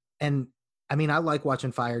 And I mean, I like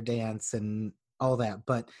watching fire dance and all that,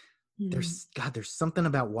 but there's something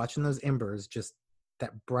about watching those embers, just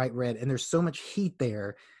that bright red, and there's so much heat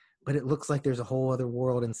there, but it looks like there's a whole other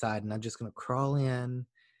world inside, and I'm just gonna crawl in.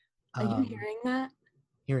 Are you hearing that?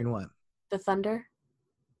 Hearing what? The thunder?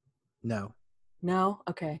 No.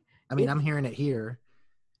 Okay. I mean, I'm hearing it here.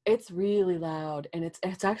 It's really loud, and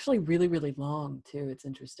it's actually really, really long too. It's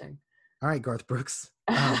interesting. All right, Garth Brooks.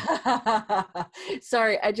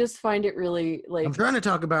 Sorry, I just find it really like. I'm trying to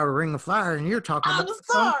talk about a Ring of Fire, and you're talking about.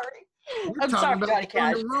 I'm sorry, about Johnny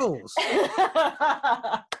Cash. Rolls.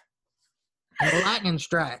 And lightning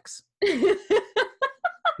strikes.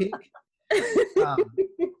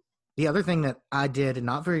 The other thing that I did, and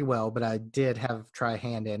not very well, but I did try a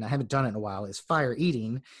hand in, I haven't done it in a while, is fire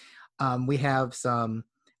eating. We have some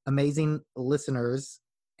amazing listeners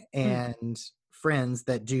and friends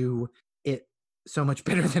that do it so much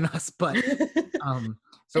better than us, but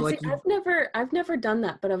I've never done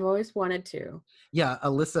that, but I've always wanted to. Yeah,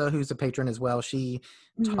 Alyssa, who's a patron as well, she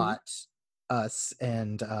taught us,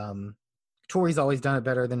 and Tori's always done it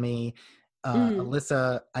better than me.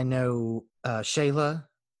 Alyssa, I know Shayla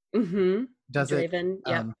does Draven, it.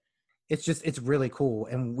 Yeah. It's really cool,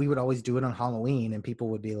 and we would always do it on Halloween, and people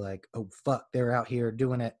would be like, oh fuck, they're out here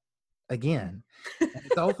doing it again. And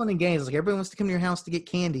it's all fun and games. Like, everybody wants to come to your house to get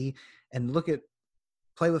candy and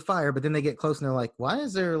play with fire, but then they get close and they're like, why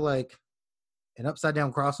is there like an upside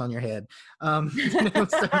down cross on your head?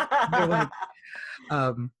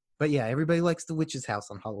 But yeah, everybody likes the witch's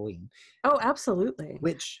house on Halloween. Oh, absolutely.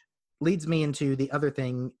 Which leads me into the other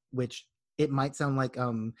thing, which it might sound like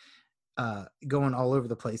going all over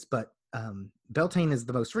the place, but Beltane is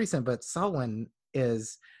the most recent, but Samhain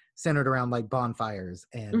is centered around like bonfires,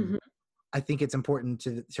 and I think it's important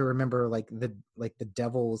to remember like the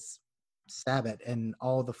devil's Sabbath and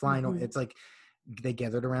all the flying. It's like they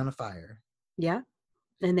gathered around a fire. Yeah.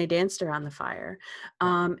 And they danced around the fire.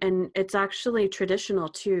 And it's actually traditional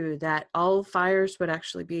too that all fires would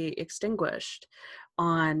actually be extinguished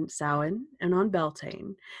on Samhain and on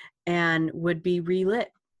Beltane, and would be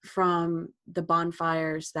relit from the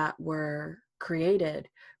bonfires that were created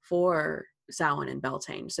for Samhain and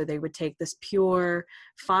Beltane. So they would take this pure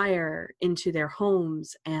fire into their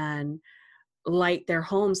homes and light their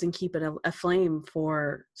homes and keep it aflame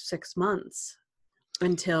for 6 months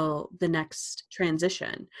until the next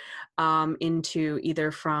transition into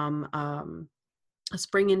either from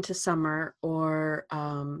spring into summer or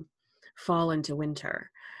fall into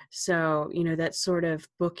winter. So, that sort of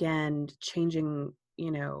bookend changing,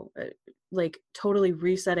 like totally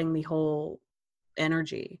resetting the whole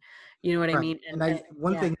energy. You know what I mean? And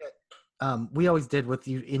one thing that we always did with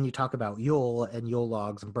you, and you talk about Yule and Yule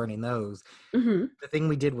logs and burning those. The thing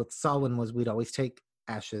we did with Samhain was we'd always take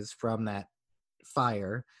ashes from that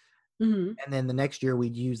fire, and then the next year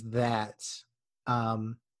we'd use that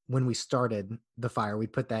when we started the fire, we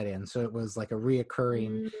put that in, so it was like a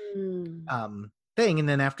reoccurring thing. And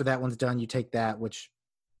then after that one's done, you take that, which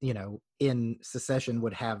in succession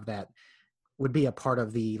would be a part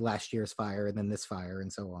of the last year's fire, and then this fire,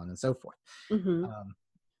 and so on and so forth.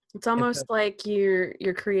 It's almost like you're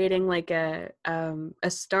creating like a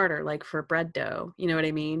starter, like for bread dough, you know what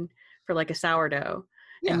I mean, for like a sourdough.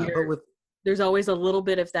 Yeah, but there's always a little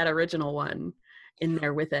bit of that original one in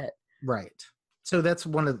there with it. Right. So that's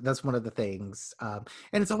one of the things, and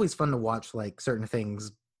it's always fun to watch like certain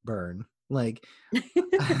things burn. Like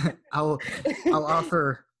I'll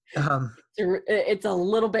offer. It's a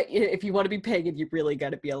little bit. If you want to be pagan, you really got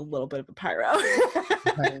to be a little bit of a pyro.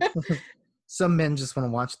 Some men just want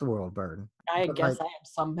to watch the world burn. I guess I am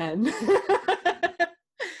some men.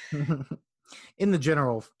 In the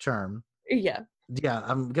general term. Yeah. Yeah,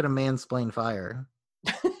 I'm gonna mansplain fire.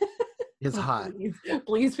 It's hot.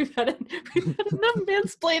 Please, we've had enough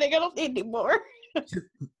mansplaining. I don't need any more. You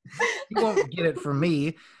won't get it from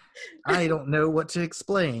me. I don't know what to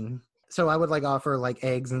explain. So I would like offer like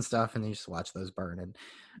eggs and stuff, and you just watch those burn, and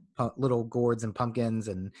little gourds and pumpkins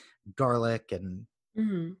and garlic and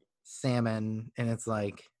salmon, and it's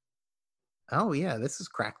like, oh yeah, this is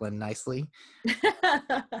crackling nicely.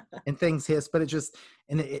 And things hiss, but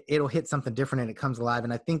it'll hit something different, and it comes alive.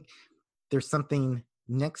 And I think there's something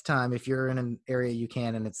next time, if you're in an area you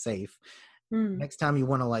can and it's safe, next time you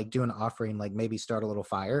want to like do an offering, like maybe start a little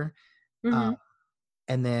fire,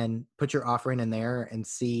 and then put your offering in there and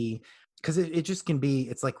see because it just can be,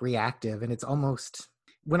 it's like reactive, and it's almost,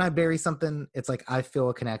 when I bury something, it's like I feel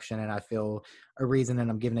a connection and I feel a reason, and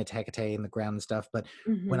I'm giving it to Hecate in the ground and stuff. But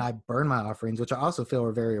when Hmm. I burn my offerings, which I also feel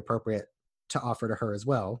are very appropriate to offer to her as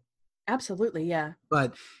well, Absolutely, yeah.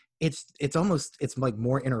 but it's almost, it's like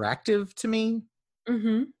more interactive to me,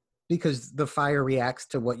 Hmm. because the fire reacts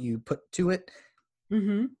to what you put to it,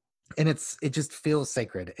 Hmm. and it just feels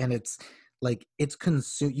sacred, and it's like it's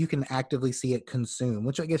consume, you can actively see it consume,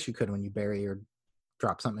 which I guess you could when you bury or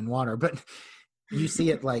drop something in water, but you see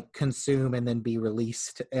it like consume and then be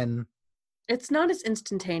released, and It's not as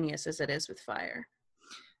instantaneous as it is with fire.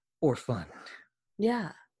 or fun.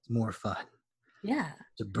 Yeah. It's more fun Yeah.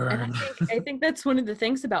 to And burn. I think that's one of the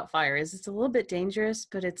things about fire is it's a little bit dangerous,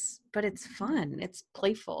 but it's fun. It's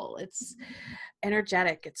playful. It's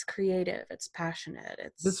energetic. It's creative. It's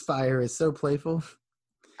passionate. This It's fire is so playful.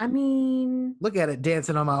 I mean, Look at it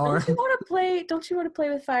dancing on my arm. don't you want to play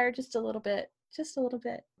with fire just a little bit? Just a little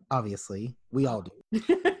bit. Obviously, we all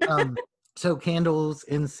do. Um, so candles,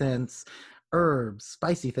 incense, herbs,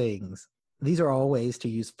 spicy things. These are all ways to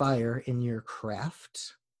use fire in your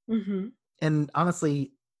craft. Hmm. And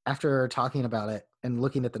honestly, after talking about it and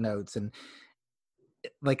looking at the notes, and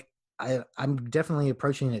like I'm definitely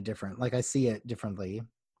approaching it different. Like I see it differently.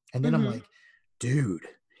 And then I'm Hmm. like, dude,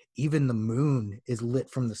 even the moon is lit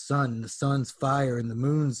from the sun, and the sun's fire, and the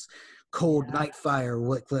moon's cold Yeah. night fire.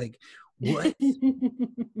 What?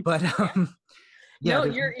 But yeah, No,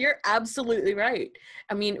 there's you're absolutely right.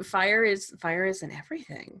 I mean, fire is in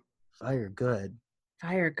everything. fire good.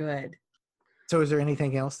 Fire good. So is there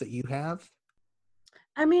anything else that you have?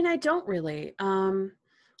 I mean, I don't really.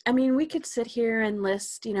 I mean, we could sit here and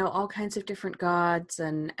list, all kinds of different gods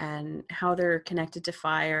and how they're connected to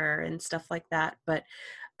fire and stuff like that. But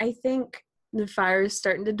I think the fire is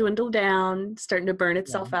starting to dwindle down, starting to burn Yeah.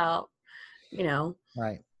 itself out. You know.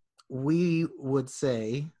 Right. We would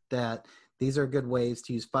say that these are good ways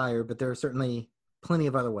to use fire, but there are certainly plenty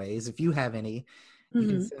of other ways. If you have any, you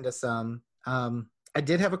can Hmm. send us some. I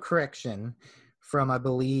did have a correction from, I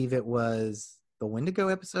believe it was the Wendigo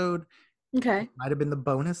episode. It Okay. might have been the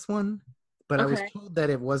bonus one, but I was Okay. told that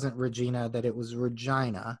it wasn't Regina, that it was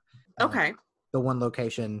Regina, uh, Okay. the one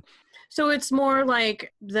location. So it's more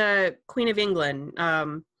like the Queen of England.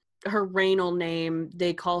 Her regnal name,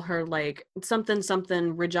 they call her like something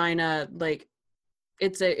something Regina. Like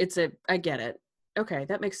it's a. I get it. Okay,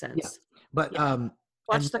 that makes Yeah. sense. But Yeah. and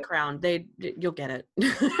Watch The Crown. You'll get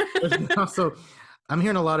then also, I'm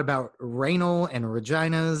hearing a lot about Rainal and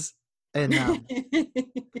Reginas, and it.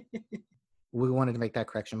 we wanted to make that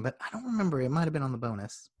correction, but I don't remember. It might have been on the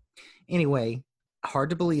bonus. Anyway,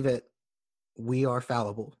 hard to believe it. We are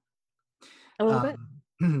fallible. A little bit.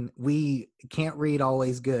 We can't read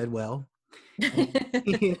always good. Well, and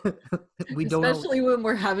we don't know. Especially when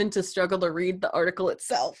we're having to struggle to read the article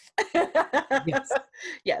itself. Yes.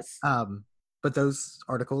 Yes. But those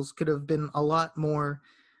articles could have been a lot more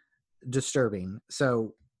disturbing.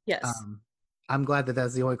 So Yes. um, I'm glad that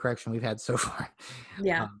that's the only correction we've had so far,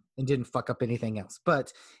 Yeah. and didn't fuck up anything else.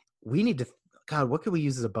 But we need to, God, what could we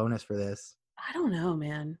use as a bonus for this? I don't know,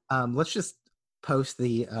 man. Let's just post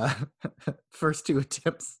the first two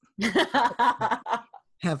attempts.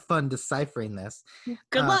 Have fun deciphering this.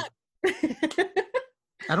 Good luck.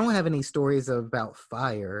 I don't have any stories about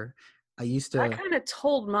fire. I used I to. kind of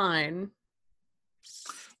told mine.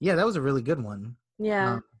 Yeah, that was a really good one.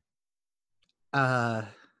 Yeah. Um, uh,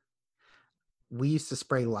 we used to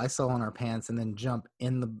spray Lysol on our pants and then jump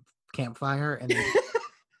in the campfire, and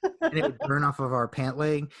it would burn off of our pant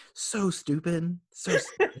leg. So stupid. So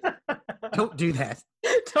stupid. Don't do that.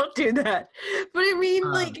 Don't do that. But I mean,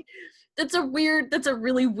 Um, like, that's a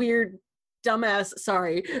really weird, dumbass,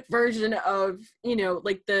 sorry, version of,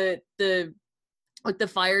 like the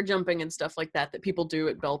fire jumping and stuff like that people do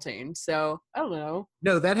at Beltane. So I don't know.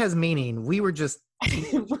 no, that has meaning. We were just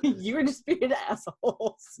You were just being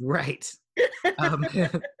assholes. right.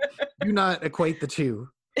 Do not equate the two.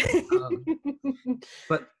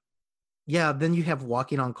 But yeah, then you have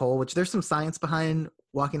walking on coal, which there's some science behind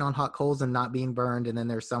walking on hot coals and not being burned. And then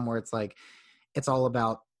there's somewhere it's like, it's all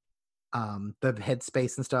about the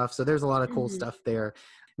headspace and stuff. So there's a lot of cool Mhm. stuff there.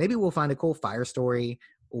 Maybe we'll find a cool fire story,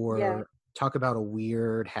 or Yeah. talk about a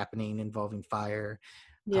weird happening involving fire.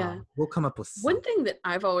 Yeah. We'll come up with One something. thing that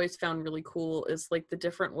I've always found really cool is like the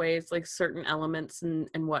different ways like certain elements and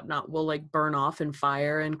whatnot will like burn off in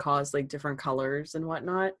fire and cause like different colors and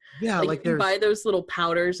whatnot. Yeah, Like like you can there's buy those little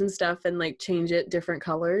powders and stuff and like change it different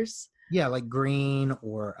colors. like green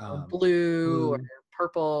or Or blue or blue.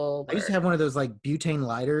 purple I used to or have one of those like butane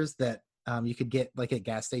lighters that you could get like at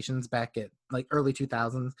gas stations back at like early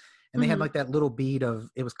 2000s, and they had like that little bead of,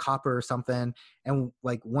 it was copper or something, and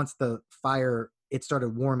like once the fire it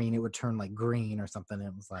started warming, it would turn like green or something. And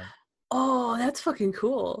it was like, Oh, that's fucking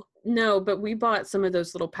cool. No, but we bought some of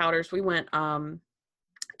those little powders. We went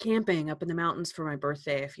camping up in the mountains for my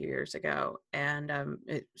birthday a few years ago, and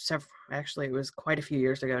actually it was quite a few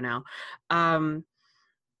years ago now.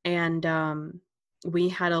 And we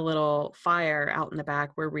had a little fire out in the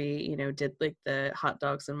back where we, you know, did like the hot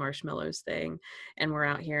dogs and marshmallows thing, and we're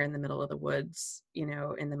out here in the middle of the woods, you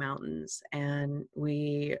know, in the mountains, and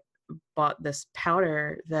we bought this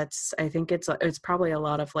powder that's, I think it's probably a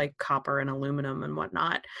lot of like copper and aluminum and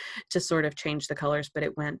whatnot to sort of change the colors, but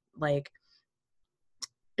it went like,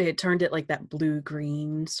 it turned it like that blue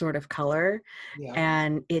green sort of color. yeah,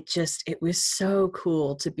 And it was so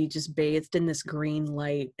cool to be just bathed in this green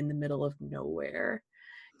light in the middle of nowhere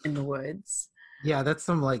in the woods. yeah, that's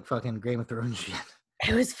some like fucking Game of Thrones shit.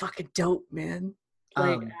 It was fucking dope, man.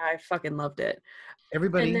 Like I fucking loved it.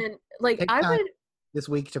 Everybody And then like take I time would, this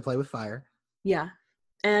week to play with fire. yeah.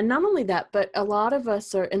 And not only that, but a lot of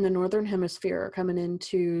us are in the Northern Hemisphere are coming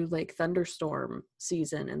into like thunderstorm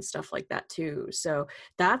season and stuff like that too. So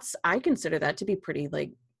I consider that to be pretty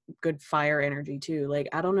like good fire energy too. Like,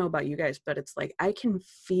 I don't know about you guys, but it's like, I can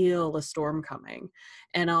feel a storm coming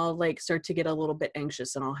and I'll like start to get a little bit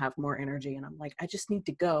anxious and I'll have more energy. And I'm like, I just need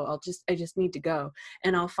to go. I just need to go.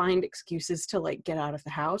 And I'll find excuses to like get out of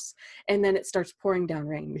the house. And then it starts pouring down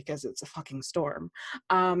rain because it's a fucking storm.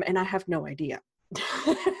 And I have no idea.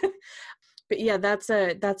 But yeah, that's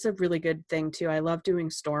a really good thing too. I love doing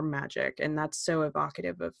storm magic, and that's so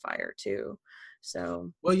evocative of fire too.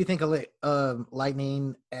 So Well, you think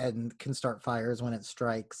lightning and can start fires when it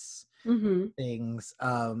strikes things,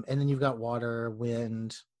 and then you've got water,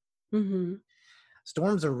 wind.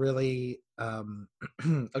 Storms are really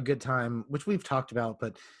a good time, which we've talked about,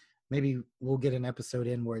 but maybe we'll get an episode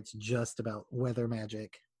in where it's just about weather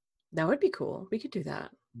magic. that would be cool. We could do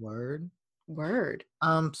that. Word.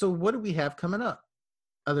 So what do we have coming up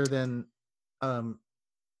other than our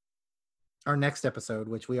next episode,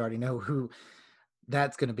 which we already know who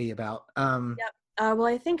that's going to be about? Yep. Well,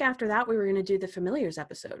 I think after that we were going to do the Familiars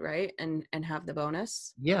episode, right? And have the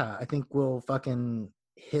bonus. Yeah, I think we'll fucking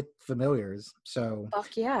hit Familiars. So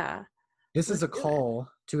fuck yeah. This is a call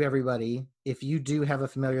to everybody. If you do have a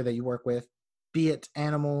familiar that you work with, be it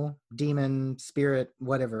animal, demon, spirit,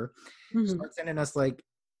 whatever, start sending us like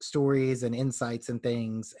stories and insights and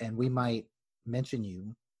things, and we might mention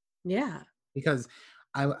you. Yeah. Because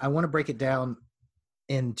I want to break it down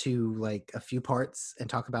into like a few parts and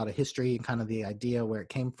talk about a history and kind of the idea where it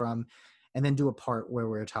came from, and then do a part where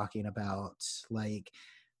we're talking about like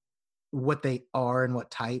what they are and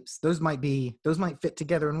what types. Those might fit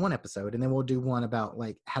together in one episode, and then we'll do one about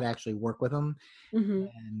like how to actually work with them,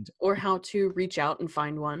 and or how to reach out and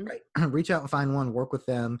find one. Right. Reach out and find one, work with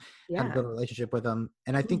them, how to build a relationship with them.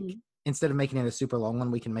 And I think instead of making it a super long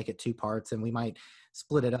one, we can make it 2 parts, and we might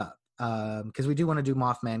split it up because we do want to do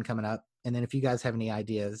Mothman coming up. And then if you guys have any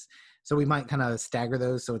ideas, so we might kind of stagger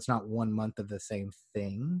those so it's not 1 month of the same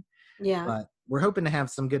thing. Yeah. But we're hoping to have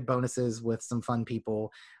some good bonuses with some fun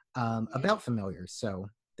people about familiars. So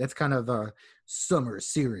that's kind of a summer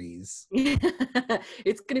series.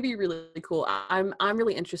 It's going to be really cool. I'm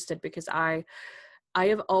really interested because I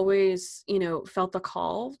have always, felt the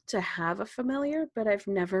call to have a familiar, but I've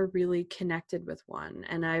never really connected with one.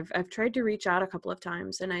 And I've tried to reach out a couple of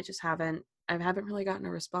times, and I haven't really gotten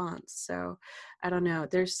a response. So I don't know.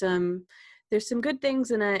 There's some good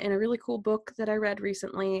things in a really cool book that I read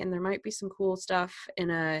recently, and there might be some cool stuff in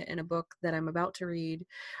a book that I'm about to read.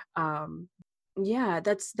 Yeah,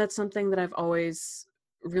 that's something that I've always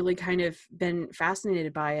really kind of been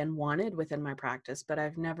fascinated by and wanted within my practice, but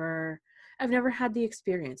I've never had the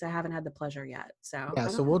experience. I haven't had the pleasure yet. So yeah,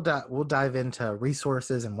 so we'll dive into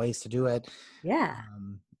resources and ways to do it. Yeah.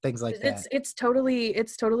 Things like that. It's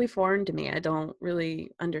totally foreign to me. I don't really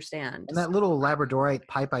understand. And that little labradorite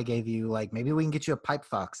pipe I gave you, like maybe we can get you a pipe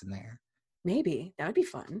fox in there. Maybe that would be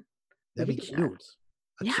fun. That'd be cute.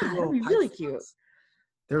 Yeah, that'd be really cute.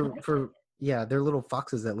 They're little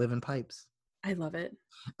foxes that live in pipes. I love it.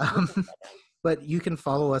 But you can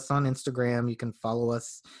follow us on Instagram. You can follow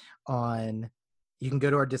us you can go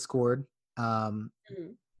to our Discord. Our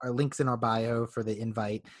link's in our bio for the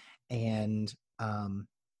invite, and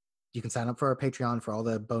you can sign up for our Patreon for all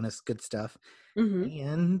the bonus good stuff.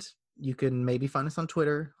 And you can maybe find us on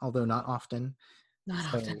Twitter, although not often.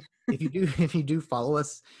 if you do follow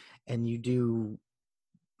us and you do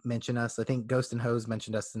mention us, I think Ghost and Hose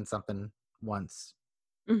mentioned us in something once.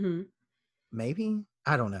 Maybe,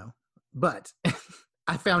 I don't know, but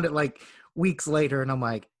I found it like weeks later, and I'm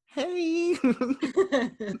like, hey.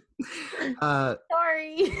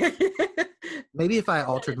 Sorry. Maybe if I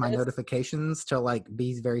altered Edit my this. notifications to like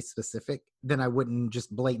be very specific, then I wouldn't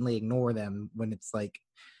just blatantly ignore them when it's like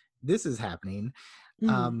this is happening.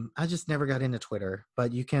 Mhm. I just never got into Twitter,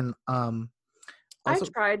 but you can I also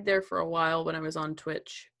tried there for a while when I was on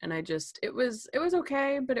Twitch, and it was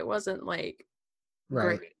okay, but it wasn't like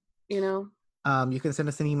right. great, you know? You can send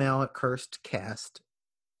us an email at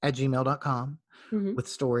cursedcast@gmail.com Mhm. with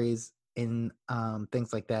stories and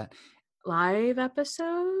things like that. Live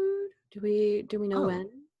episode? Do we know Oh,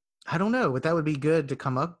 when? I don't know, but that would be good to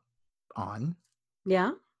come up on.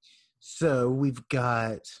 Yeah? So we've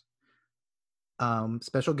got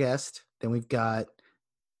special guest, then we've got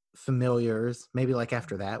familiars. Maybe like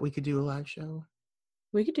after that we could do a live show.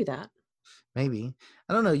 We could do that. Maybe.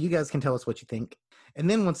 I don't know. You guys can tell us what you think. And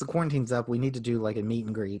then once the quarantine's up, we need to do like a meet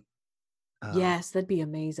and greet. Yes, that'd be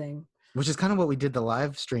amazing. Which is kind of what we did the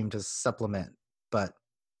live stream to supplement, but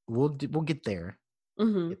we'll get there.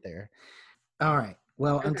 Mhm. Get there. All right.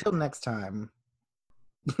 Well, Okay. until next time.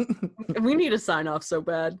 We need a sign off so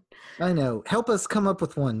bad. I know. Help us come up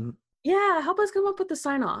with one. Yeah, help us come up with the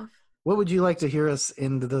sign off. What would you like to hear us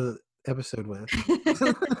end the episode with?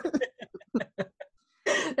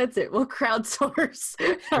 That's it. We'll crowdsource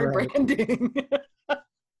our Right. branding.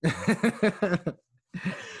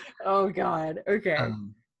 Oh God. Okay.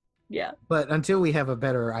 Yeah. But until we have a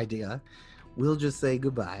better idea, we'll just say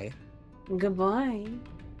goodbye. Goodbye.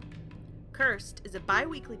 Cursed is a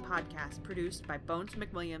bi-weekly podcast produced by Bones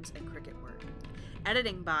McWilliams and Cricket Word.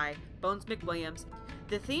 Editing by Bones McWilliams.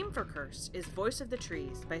 The theme for Cursed is Voice of the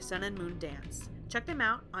Trees by Sun and Moon Dance. Check them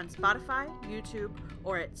out on Spotify, YouTube,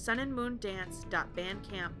 or at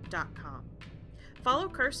sunandmoondance.bandcamp.com. Follow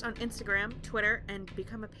Cursed on Instagram, Twitter, and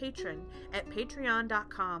become a patron at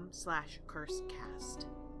patreon.com/cursecast.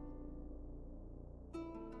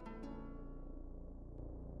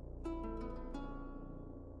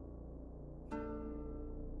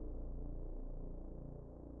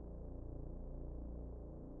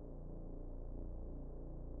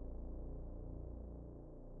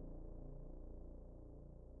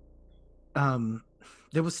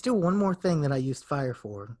 There was still one more thing that I used fire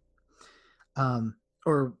for.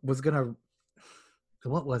 Or was gonna,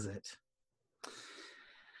 what was it?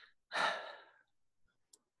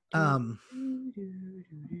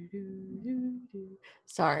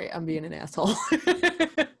 Sorry, I'm being an asshole.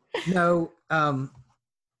 No, I'm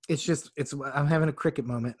having a cricket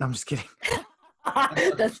moment. I'm just kidding.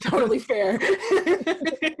 That's totally fair.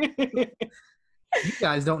 You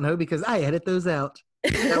guys don't know because I edit those out.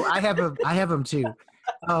 No, I have them too.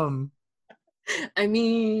 I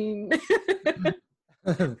mean,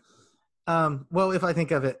 well, if I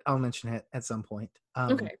think of it, I'll mention it at some point.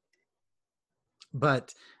 okay.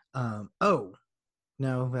 But oh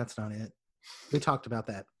no, that's not it. We talked about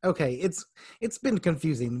that. Okay, it's been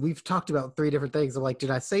confusing. We've talked about 3 different things. I'm like, did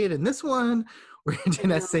I say it in this one, or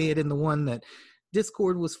did I say it in the one that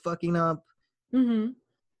Discord was fucking up? Mm-hmm.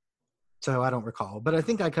 So I don't recall, but I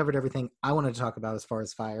think I covered everything I wanted to talk about as far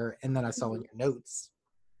as fire, and then I saw in your notes.